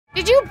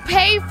Did you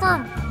pay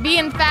for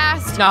being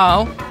fast?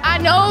 No. I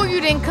know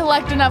you didn't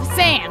collect enough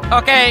sand.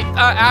 Okay,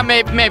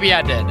 maybe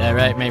I did. All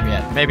right, maybe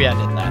I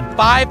did that.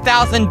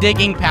 5,000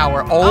 digging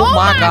power. Oh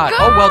my God.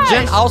 Oh well,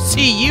 Jen, I'll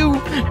see you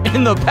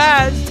in the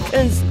past,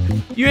 cause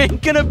you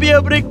ain't gonna be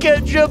able to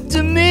catch up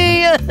to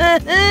me.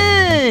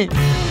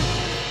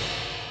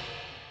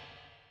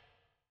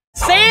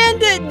 Sand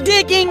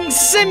digging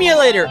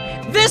simulator.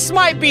 This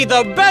might be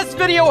the best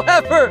video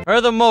ever, or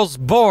the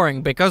most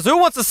boring, because who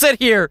wants to sit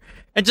here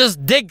and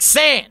just dig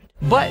sand?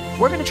 But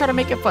we're gonna try to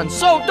make it fun.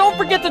 So don't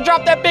forget to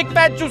drop that big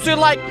fat juicy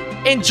like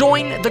and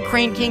join the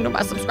Crane Kingdom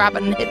by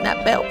subscribing and hitting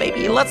that bell,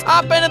 baby. Let's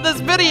hop into this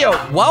video.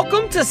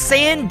 Welcome to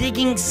Sand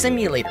Digging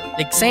Simulator.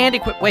 Dig sand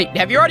equip. Wait,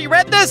 have you already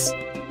read this?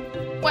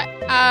 What?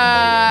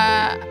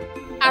 I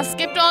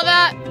skipped all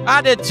that.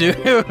 I did too.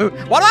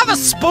 Why do I have a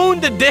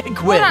spoon to dig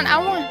with? Hold on, I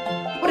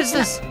want. What is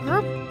this?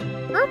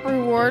 Group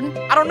reward.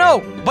 I don't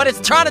know, but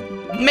it's trying to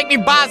make me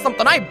buy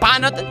something. I ain't buy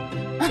nothing.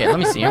 Okay, let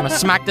me see. I'm gonna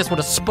smack this with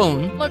a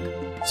spoon. Look.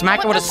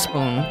 Smack it with a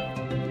spoon.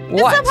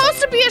 What? It's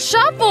supposed to be a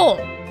shovel.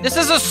 This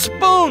is a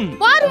spoon.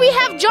 Why do we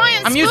have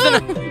giant spoons? I'm using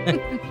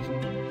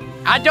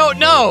a... I don't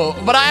know,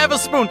 but I have a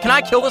spoon. Can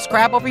I kill this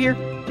crab over here?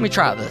 Let me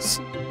try this.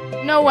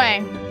 No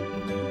way.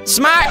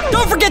 Smack!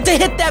 Don't forget to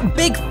hit that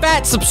big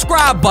fat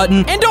subscribe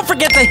button. And don't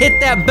forget to hit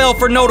that bell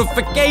for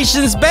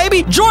notifications,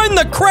 baby. Join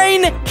the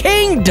Crane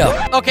Kingdom.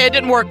 Okay, it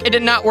didn't work. It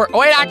did not work. Oh,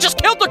 wait, I just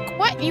killed the...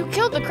 What? You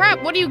killed the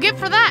crab? What do you get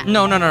for that?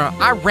 No.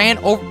 I ran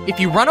over... If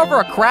you run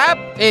over a crab,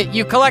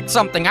 you collect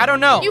something. I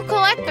don't know. You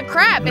collect the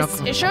crab. No.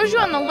 It shows you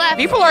on the left.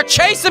 People are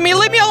chasing me.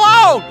 Leave me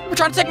alone. We're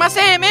trying to take my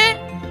sand, man.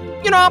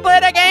 You know I play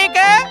that game,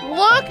 cat.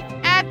 Look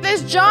at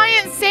this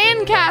giant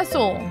sand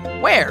castle.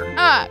 Where?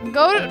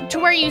 Go to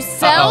where you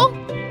sell...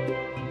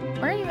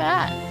 Where are you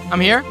at? I'm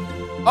here.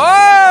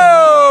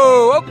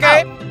 Oh,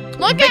 okay. Oh,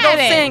 look Big at old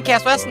it.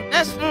 sandcastle.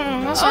 That's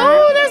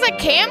oh, there's a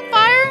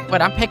campfire.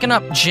 But I'm picking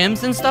up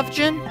gems and stuff,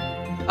 Jen.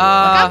 Look,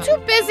 I'm too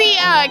busy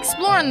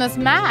exploring this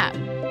map.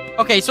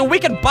 Okay, so we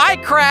can buy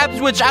crabs,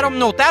 which I don't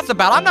know what that's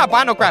about. I'm not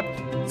buying no crab.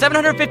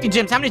 750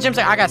 gems. How many gems?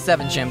 I got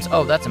 7 gems.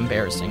 Oh, that's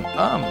embarrassing.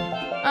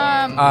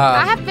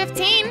 I have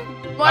 15.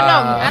 Well,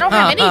 no, I don't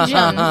have any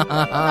gems.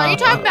 Are you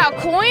talking about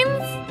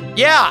coins?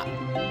 Yeah.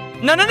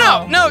 No,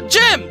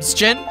 gems,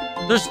 Jen.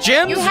 There's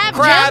gems, you have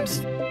crabs,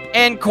 gems?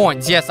 and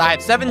coins. Yes, I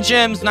have 7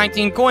 gems,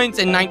 19 coins,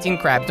 and 19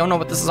 crabs. Don't know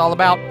what this is all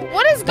about.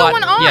 What is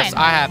going on? Yes,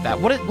 I have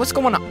that. What's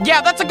going on?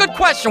 Yeah, that's a good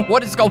question.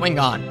 What is going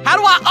on? How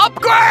do I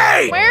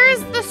upgrade? Where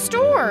is the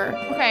store?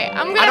 Okay,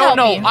 I'm gonna I don't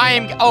know. you. I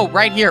am. Oh,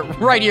 right here.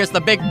 Right here is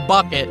the big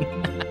bucket.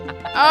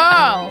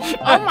 Oh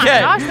my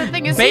gosh, that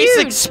thing is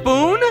Basic huge.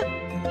 spoon?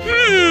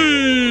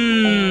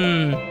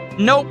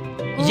 Nope.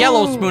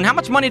 Yellow spoon. How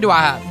much money do I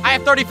have? I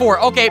have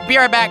 34. Okay, be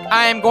right back.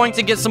 I am going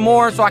to get some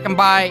more so I can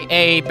buy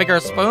a bigger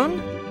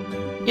spoon.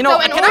 You know,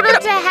 so in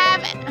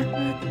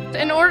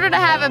order to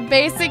have a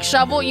basic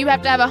shovel, you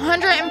have to have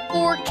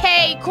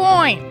 104K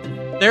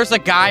coins. There's a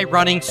guy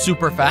running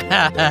super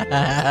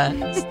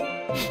fast.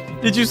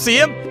 Did you see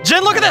him?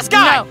 Jen, look at this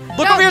guy.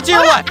 Look over here to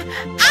your left.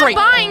 Straight.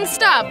 I'm buying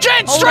stuff.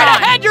 Jen, straight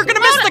ahead. You're gonna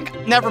miss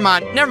the. Never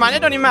mind. It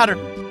don't even matter.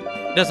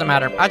 It doesn't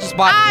matter. I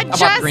bought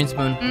the green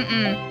spoon.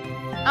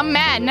 I'm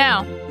mad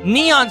now.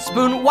 Neon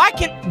spoon. Why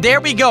can't...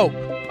 There we go.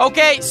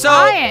 Okay, so...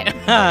 Buy it.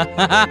 Do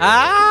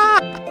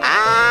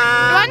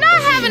I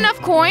not have enough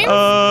coins?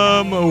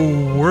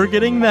 We're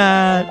getting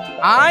that.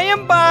 I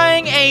am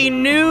buying a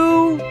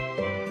new...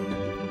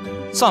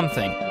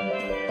 something.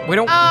 We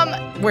don't...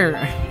 Where?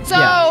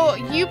 So,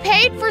 you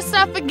paid for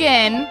stuff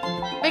again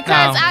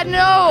because I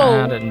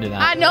know... I didn't do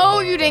that. I know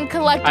you didn't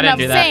collect enough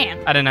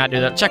sand. I did not do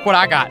that. Check what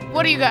I got.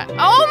 What do you got?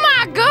 Oh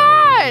my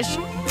gosh!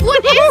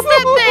 What is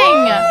that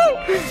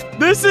thing?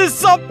 This is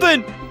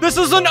something. This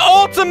is an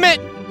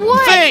ultimate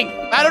thing.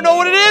 I don't know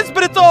what it is,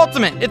 but it's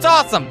ultimate. It's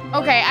awesome.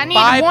 Okay, I need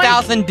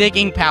 5,000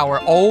 digging power.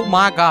 Oh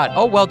my God.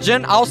 Oh well,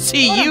 Jen, I'll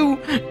see you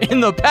in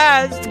the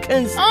past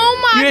because you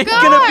ain't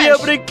gonna be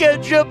able to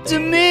catch up to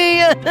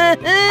me. Oh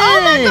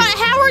my God,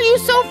 how are you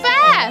so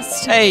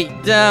fast? Hey,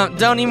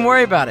 don't even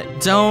worry about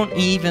it. Don't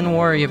even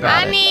worry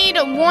about it. I need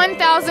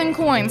 1,000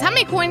 coins. How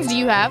many coins do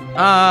you have?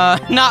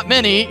 Not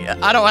many.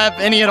 I don't have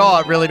any at all.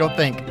 I really don't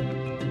think.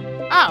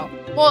 Oh,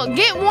 well,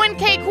 get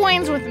 1K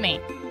coins with me.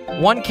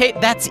 1K?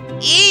 That's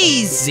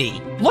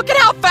easy. Look at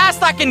how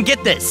fast I can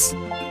get this.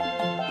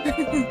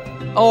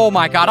 Oh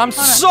my God, I'm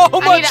so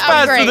much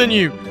faster than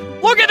you.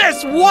 Look at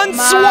this, one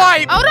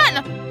swipe. Hold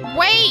on,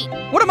 wait.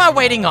 What am I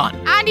waiting on?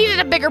 I needed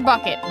a bigger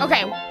bucket.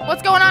 Okay,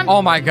 what's going on?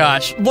 Oh my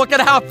gosh, look at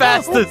how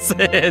fast this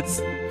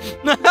is.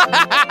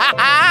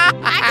 I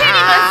can't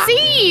even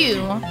see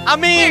you. I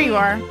mean, there you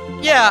are.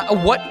 Yeah,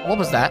 what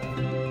was that?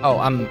 Oh,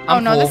 I'm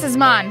no, full. this is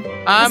mine.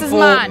 I'm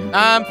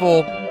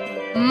full.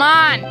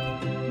 Mine.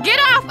 Get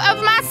off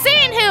of my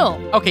sand hill.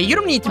 Okay, you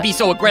don't need to be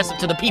so aggressive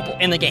to the people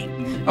in the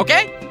game,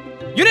 okay?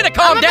 You need to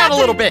calm down a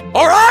little bit,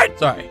 all right?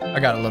 Sorry, I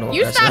got a little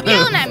aggressive. You stop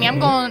yelling at me. I'm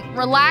going to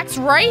relax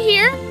right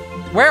here.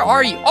 Where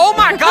are you? Oh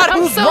my God,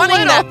 who's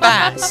running that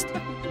fast?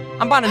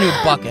 I'm buying a new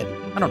bucket.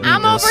 I don't need this.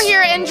 I'm over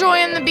here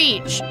enjoying the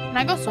beach. Can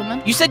I go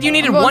swimming? You said you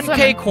needed I'm going 1K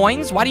swimming.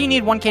 coins? Why do you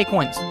need 1K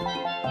coins?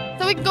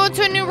 So we can go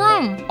to a new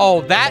room.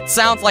 Oh, that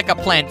sounds like a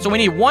plan. So we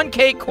need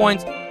 1K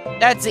coins.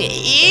 That's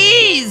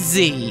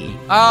easy.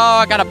 Oh,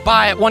 I gotta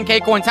buy it.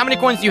 1K coins. How many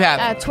coins do you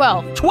have?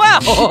 12.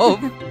 12?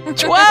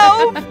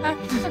 12?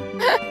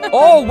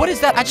 Oh, what is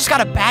that? I just got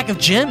a bag of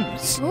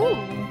gems. Ooh.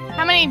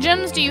 How many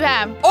gems do you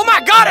have? Oh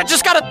my god, I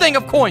just got a thing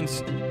of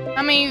coins.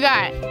 How many you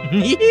got?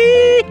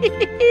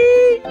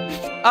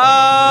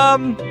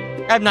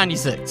 I have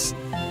 96.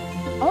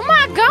 Oh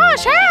my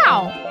gosh,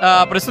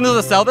 how? But as soon as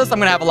I sell this, I'm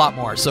gonna have a lot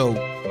more. So,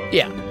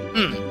 yeah.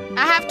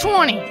 I have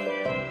 20.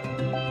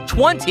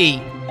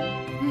 20?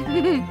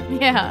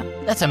 Yeah.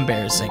 That's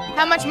embarrassing.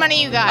 How much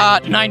money you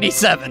got?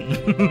 97.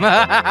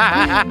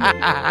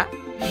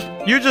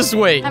 You just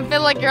wait. I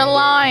feel like you're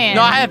lying.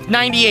 No, I have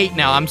 98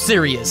 now. I'm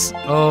serious.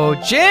 Oh,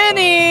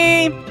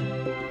 Jenny!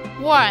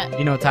 What?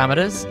 You know what time it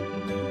is?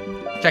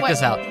 Check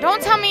this out.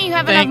 Don't tell me you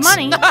have Thanks.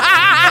 enough money.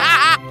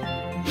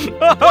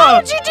 Why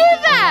would you do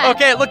that?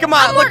 Okay, look at I'm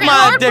my working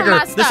hard for digger. my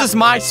This stuff. is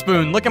my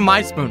spoon. Look at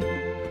my spoon.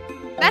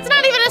 That's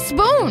not even a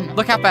spoon.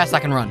 Look how fast I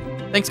can run.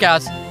 Thanks,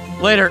 guys.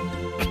 Later.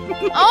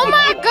 Oh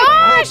my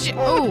gosh.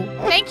 Ooh,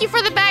 thank you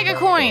for the bag of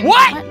coins.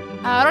 What?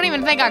 I don't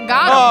even think I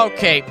got them.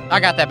 Okay, I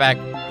got that bag.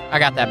 I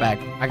got that bag.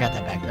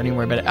 Don't even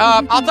worry about it.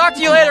 I'll talk to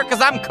you later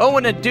because I'm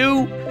going to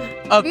do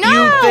a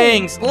few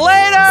things.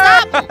 Later!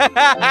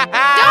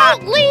 Stop.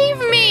 Don't leave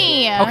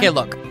me. Okay,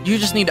 look. You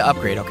just need to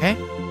upgrade, okay?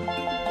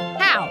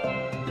 How?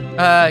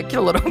 Get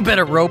a little bit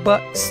of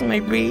Robux,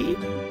 maybe.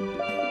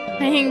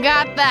 I ain't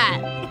got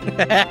that.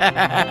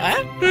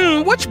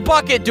 Which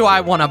bucket do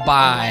I want to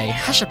buy?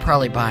 I should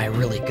probably buy a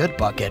really good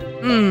bucket.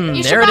 You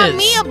There should it buy is.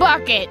 me a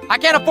bucket. I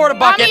can't afford a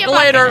Buy bucket. me a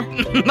Later.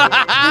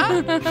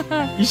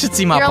 You should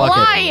see my You're bucket.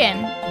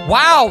 lying.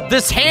 Wow,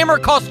 this hammer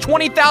costs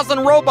 20,000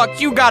 Robux.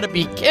 You gotta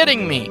be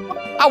kidding me.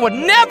 I would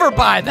never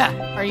buy that.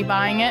 Are you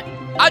buying it?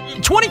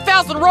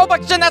 20,000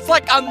 Robux, Jen, that's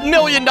like $1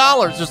 million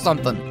or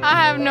something. I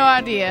have no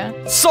idea.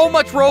 So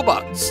much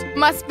Robux.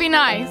 Must be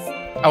nice.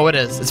 Oh, it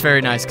is. It's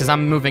very nice because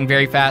I'm moving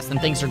very fast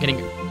and things are getting...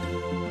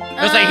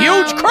 There's a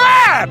huge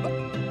crab!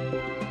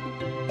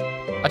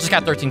 I just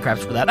got 13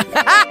 crabs for that.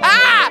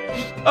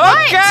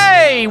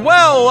 Okay,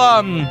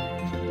 well,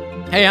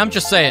 hey, I'm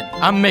just saying,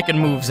 I'm making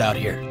moves out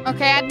here.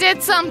 Okay, I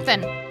did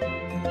something.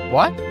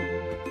 What?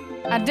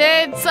 I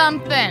did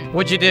something.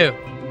 What'd you do?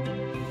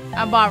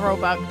 I bought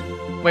Robux.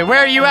 Wait, where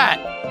are you at?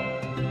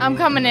 I'm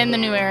coming in the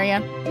new area.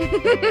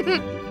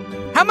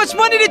 How much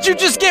money did you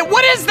just get?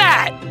 What is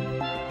that?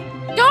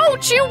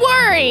 Don't you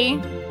worry.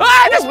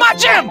 Ah, that's my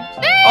gym!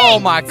 Thanks. Oh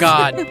my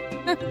god.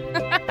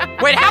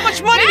 Wait, how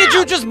much money did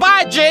you just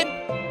buy, Jen?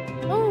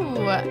 Ooh.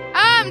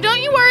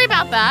 Don't you worry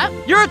about that.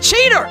 You're a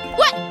cheater!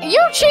 What? You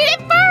cheated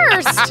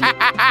first.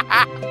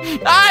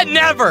 I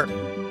never!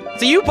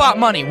 So you bought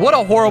money. What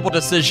a horrible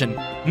decision.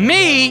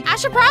 Me? I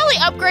should probably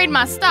upgrade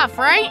my stuff,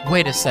 right?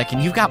 Wait a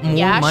second, you got more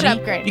Yeah, I money? should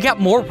upgrade. You got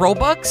more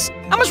Robux?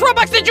 How much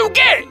Robux did you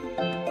get?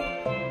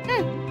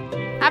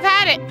 I've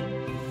had it.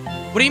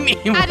 What do you mean?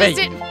 I just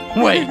didn't.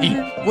 Wait,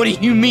 what do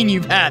you mean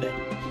you've had it?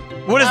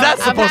 What is that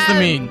I've supposed to had-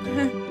 mean?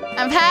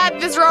 I've had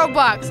this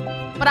Robux,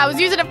 but I was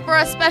using it for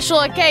a special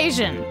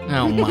occasion.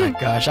 Oh my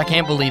gosh, I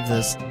can't believe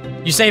this.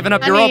 You saving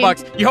up your I mean-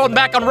 Robux. You're holding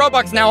back on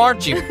Robux now,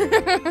 aren't you?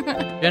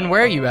 Jen,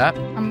 where are you at?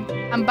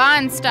 I'm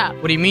buying stuff.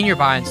 What do you mean you're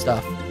buying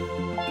stuff?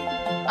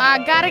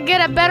 I gotta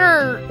get a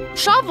better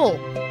shovel.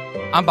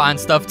 I'm buying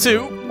stuff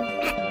too.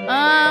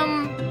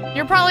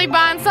 You're probably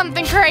buying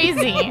something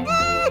crazy.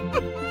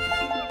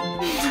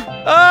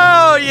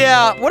 Oh,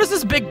 yeah. What is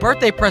this big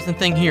birthday present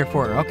thing here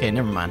for? Okay,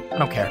 never mind. I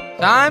don't care.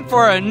 Time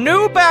for a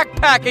new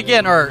backpack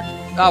again, or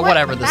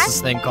whatever this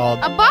is thing called.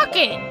 A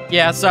bucket.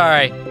 Yeah,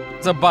 sorry.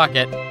 It's a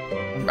bucket.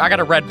 I got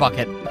a red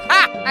bucket.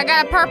 Ha! I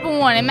got a purple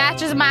one. It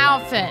matches my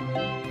outfit.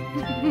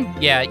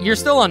 Yeah, you're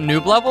still on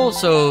noob level,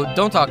 so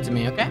don't talk to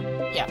me, okay?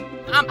 Yeah.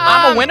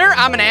 I'm a winner.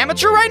 I'm an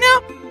amateur right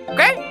now,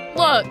 okay?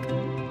 Look.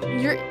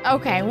 You're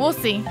okay. We'll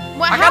see.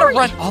 What? I how gotta are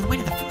run all the way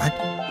to the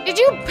front. Did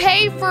you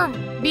pay for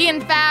being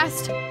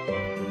fast?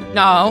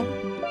 No.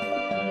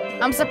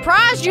 I'm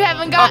surprised you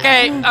haven't got.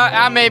 Okay,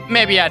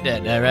 maybe I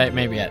did. All right,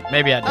 maybe I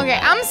did. Okay,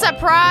 I'm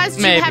surprised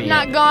you Maybe, have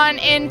not gone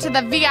into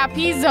the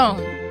VIP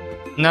zone.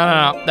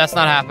 No, that's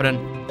not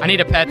happening. I need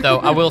a pet though.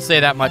 I will say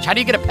that much. How do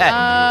you get a pet?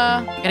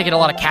 Gotta get a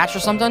lot of cash or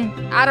something?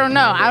 I don't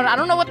know. I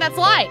don't know what that's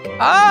like.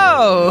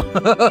 Oh.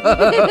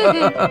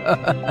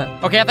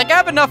 Okay, I think I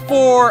have enough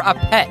for a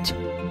pet.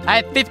 I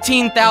have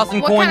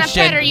 15,000 What coins. kind of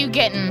pet are you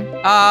getting?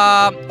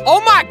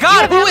 Oh my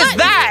God, You who have is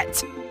that?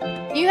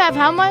 You have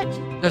how much?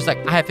 There's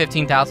like, I have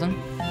 15,000.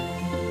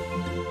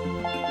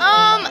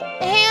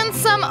 Hand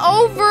some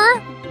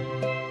over.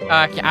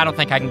 I don't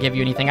think I can give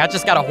you anything. I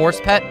just got a horse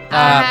pet.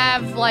 I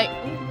have like.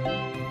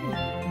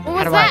 What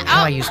was that?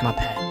 How do I use my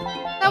pet?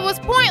 That was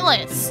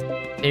pointless.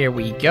 There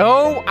we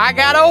go. I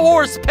got a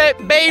horse pet,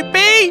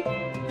 baby.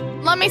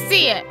 Let me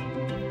see it.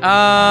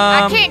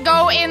 I can't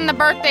go in the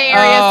birthday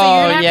area, so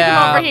you're gonna have to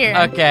come over here.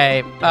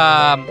 Okay.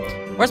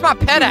 Where's my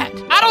pet at?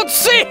 I don't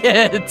see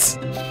it.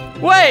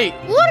 Wait.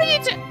 What are you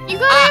doing? You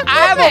gotta I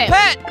have a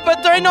pet,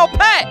 but there ain't no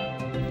pet.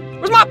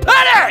 Where's my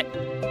pet at?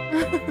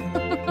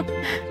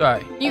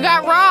 Sorry. You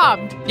got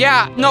robbed.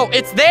 Yeah, no,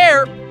 it's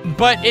there,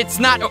 but it's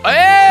not.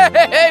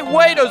 Hey,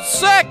 wait a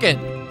second.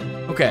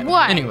 Okay.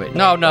 What? Anyway,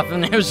 no,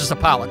 nothing. It was just a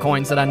pile of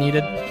coins that I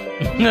needed.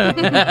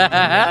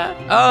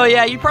 Oh,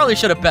 yeah, you probably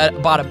should have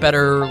bought a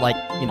better, like,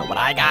 you know what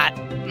I got.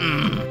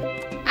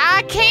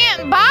 I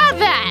can't buy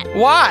that.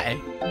 Why?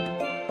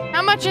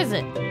 How much is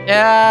it?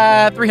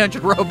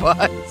 300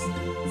 Robux.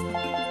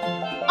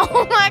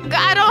 Oh my God,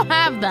 I don't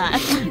have that.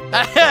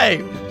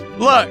 Hey,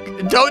 look,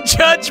 don't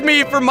judge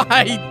me for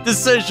my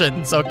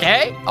decisions,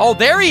 okay? Oh,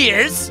 there he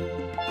is.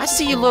 I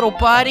see you, little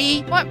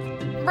buddy. What?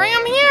 Bring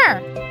him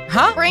here.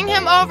 Huh? Bring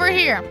him over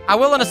here. I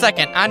will in a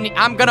second.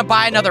 I'm gonna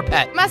buy another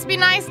pet. Must be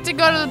nice to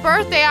go to the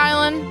birthday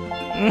island.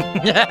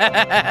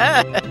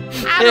 I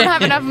don't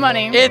have enough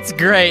money. It's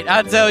great.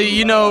 I tell you,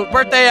 you know,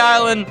 birthday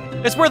island,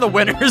 it's where the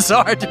winners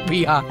are, to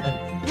be honest.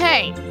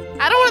 Hey,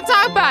 I don't want to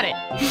talk about it.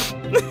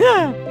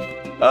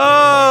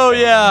 Oh,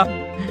 yeah.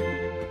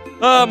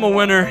 I'm a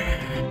winner.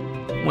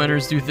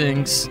 Winners do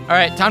things. All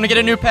right, time to get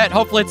a new pet.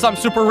 Hopefully it's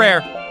something super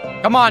rare.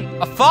 Come on,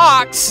 a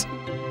fox.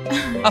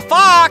 A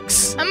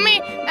fox. I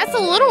mean, that's a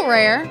little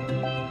rare.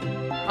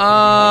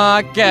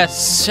 I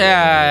guess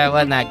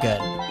wasn't that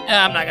good.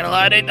 I'm not gonna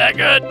lie, it ain't that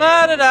good.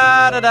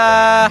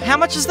 Da-da-da-da-da. How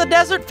much is the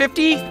desert?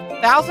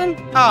 50,000?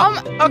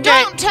 Oh, okay.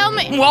 Don't tell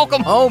me.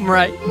 Welcome home,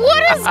 right?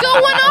 What is going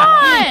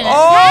on?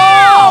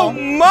 Oh,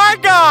 my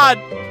God.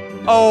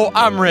 Oh,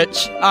 I'm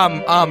rich.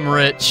 I'm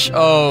rich.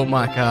 Oh,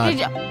 my God.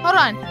 Hold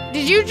on.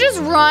 Did you just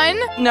run?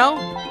 No.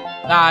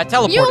 I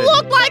teleported. You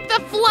look like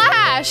the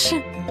Flash.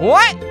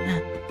 What?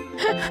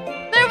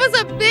 There was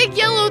a big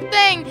yellow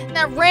thing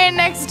that ran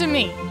next to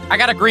me. I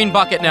got a green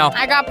bucket now.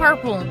 I got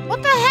purple.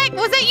 What the heck?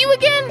 Was that you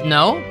again?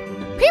 No.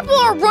 People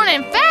are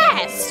running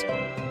fast.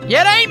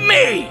 It ain't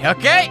me,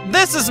 okay?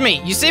 This is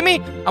me. You see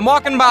me? I'm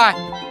walking by.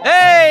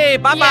 Hey,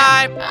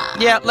 bye-bye.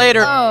 Yeah,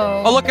 later.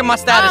 Oh, look at my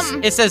status.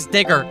 It says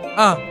digger.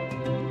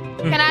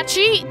 Can I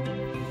cheat?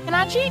 Can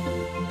I cheat?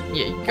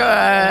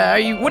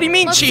 Yeah, what do you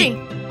mean Let's cheat? See.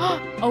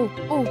 Oh,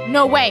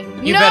 no way.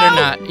 You better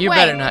not. You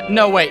better not.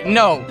 No, wait,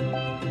 no.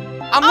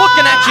 I'm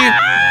looking at you.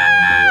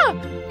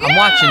 I'm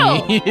watching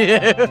you.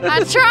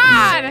 I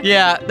tried.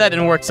 Yeah, that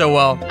didn't work so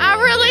well. I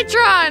really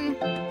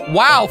tried.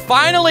 Wow,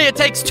 finally it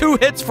takes 2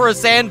 hits for a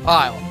sand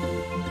pile.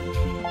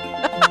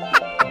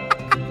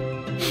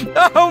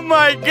 Oh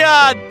my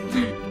God.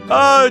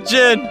 Oh,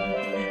 Jen.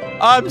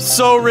 I'm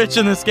so rich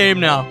in this game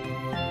now.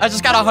 I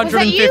just got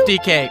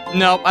 150K.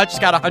 No, I just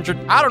got 100.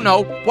 I don't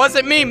know. Was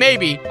it me?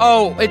 Maybe.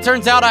 Oh, it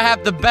turns out I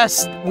have the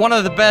best, one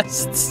of the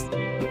best.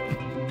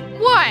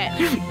 What?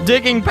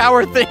 Digging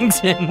power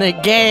things in the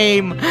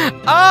game.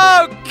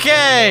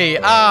 Okay.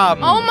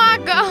 Oh my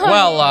God.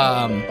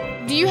 Well,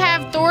 do you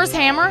have Thor's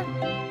hammer?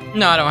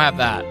 No, I don't have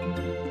that.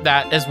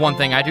 That is one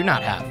thing I do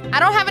not have. I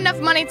don't have enough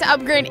money to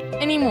upgrade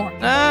anymore.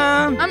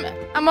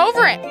 I'm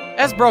over it.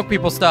 That's broke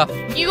people stuff.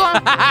 You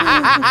want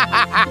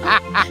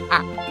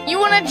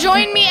to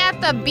join me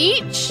at the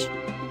beach?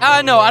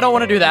 No, I don't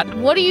want to do that.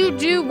 What do you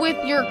do with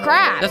your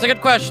crabs? That's a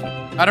good question.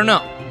 I don't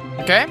know.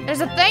 Okay.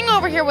 There's a thing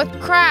over here with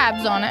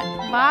crabs on it.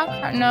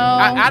 No.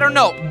 I don't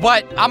know,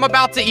 but I'm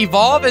about to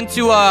evolve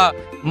into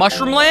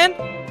Mushroom Land.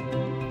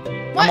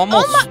 What? I'm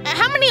almost. Oh my,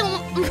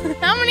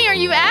 how many are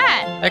you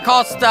at? It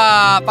cost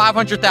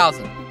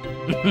 500,000.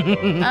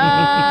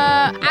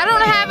 I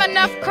don't have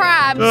enough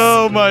crabs.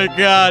 Oh my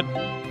God.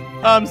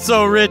 I'm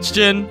so rich,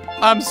 Jen.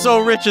 I'm so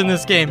rich in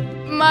this game.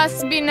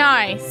 Must be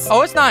nice.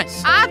 Oh, it's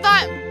nice. I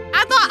thought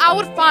I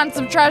would find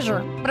some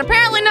treasure, but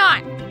apparently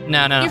not.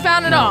 No. You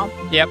found it all.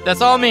 Yep, that's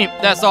all me.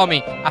 That's all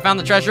me. I found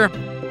the treasure.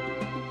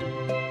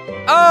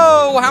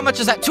 Oh, how much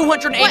is that?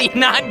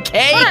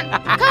 289K?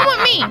 Come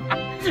with me.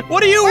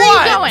 What do you want?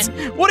 Where are you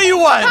going? What do you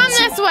want? Come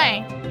this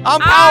way.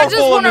 I'm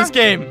powerful in this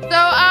game. So,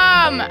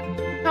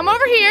 come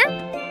over here.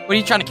 What, are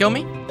you trying to kill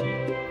me?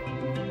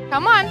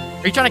 Come on.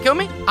 Are you trying to kill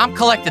me? I'm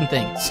collecting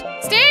things.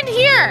 Stand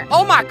here.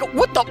 Oh my God,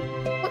 what the?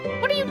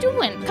 What are you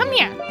doing? Come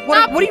here.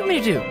 What do you want me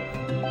to do?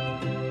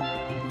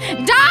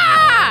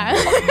 Die!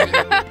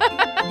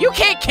 You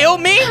can't kill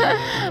me.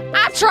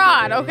 I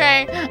tried,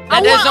 okay?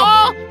 I want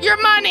all your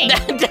money.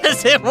 That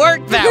doesn't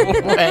work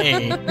that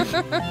way.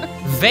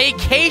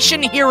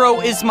 Vacation Hero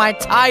is my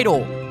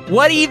title.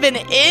 What even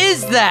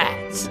is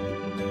that?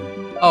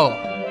 Oh,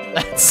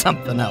 that's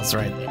something else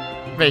right there.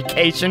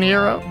 Vacation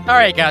Hero? All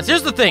right, guys,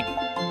 here's the thing.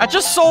 I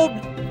just sold,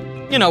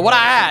 you know, what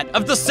I had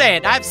of the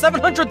sand. I have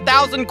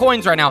 700,000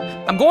 coins right now.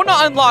 I'm going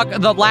to unlock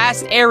the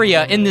last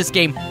area in this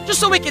game just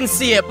so we can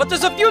see it. But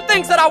there's a few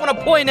things that I want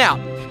to point out.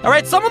 All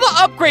right, some of the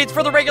upgrades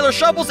for the regular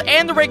shovels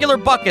and the regular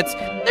buckets,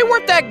 they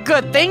weren't that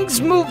good.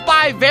 Things move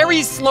by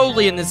very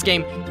slowly in this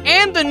game.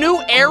 And the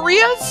new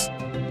areas,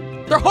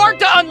 they're hard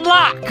to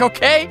unlock,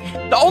 okay?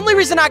 The only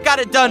reason I got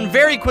it done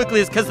very quickly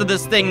is because of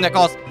this thing that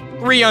costs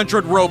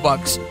 300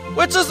 Robux,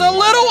 which is a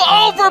little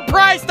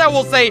overpriced, I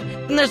will say.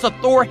 And there's a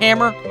Thor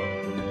hammer.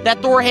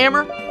 That Thor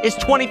hammer is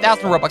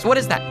 20,000 Robux. What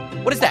is that?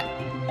 What is that?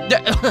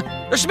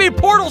 There should be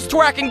portals to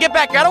where I can get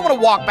back here. I don't want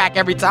to walk back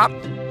every time.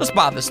 Let's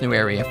buy this new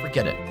area.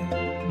 Forget it.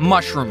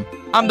 mushroom.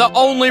 I'm the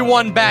only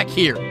one back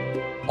here.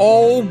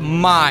 Oh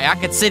my, I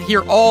could sit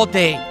here all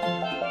day.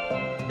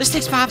 This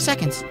takes 5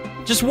 seconds.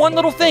 Just one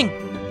little thing.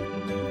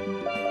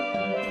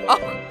 Oh.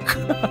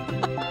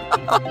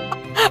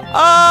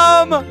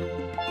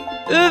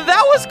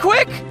 That was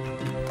quick.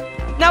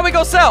 Now we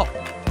go sell.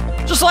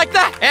 Just like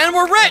that, and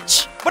we're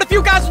rich. But if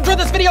you guys enjoyed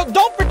this video,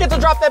 don't forget to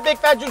drop that big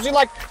fat juicy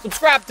like,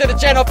 subscribe to the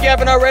channel if you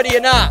haven't already,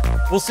 and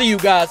we'll see you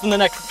guys in the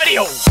next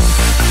video.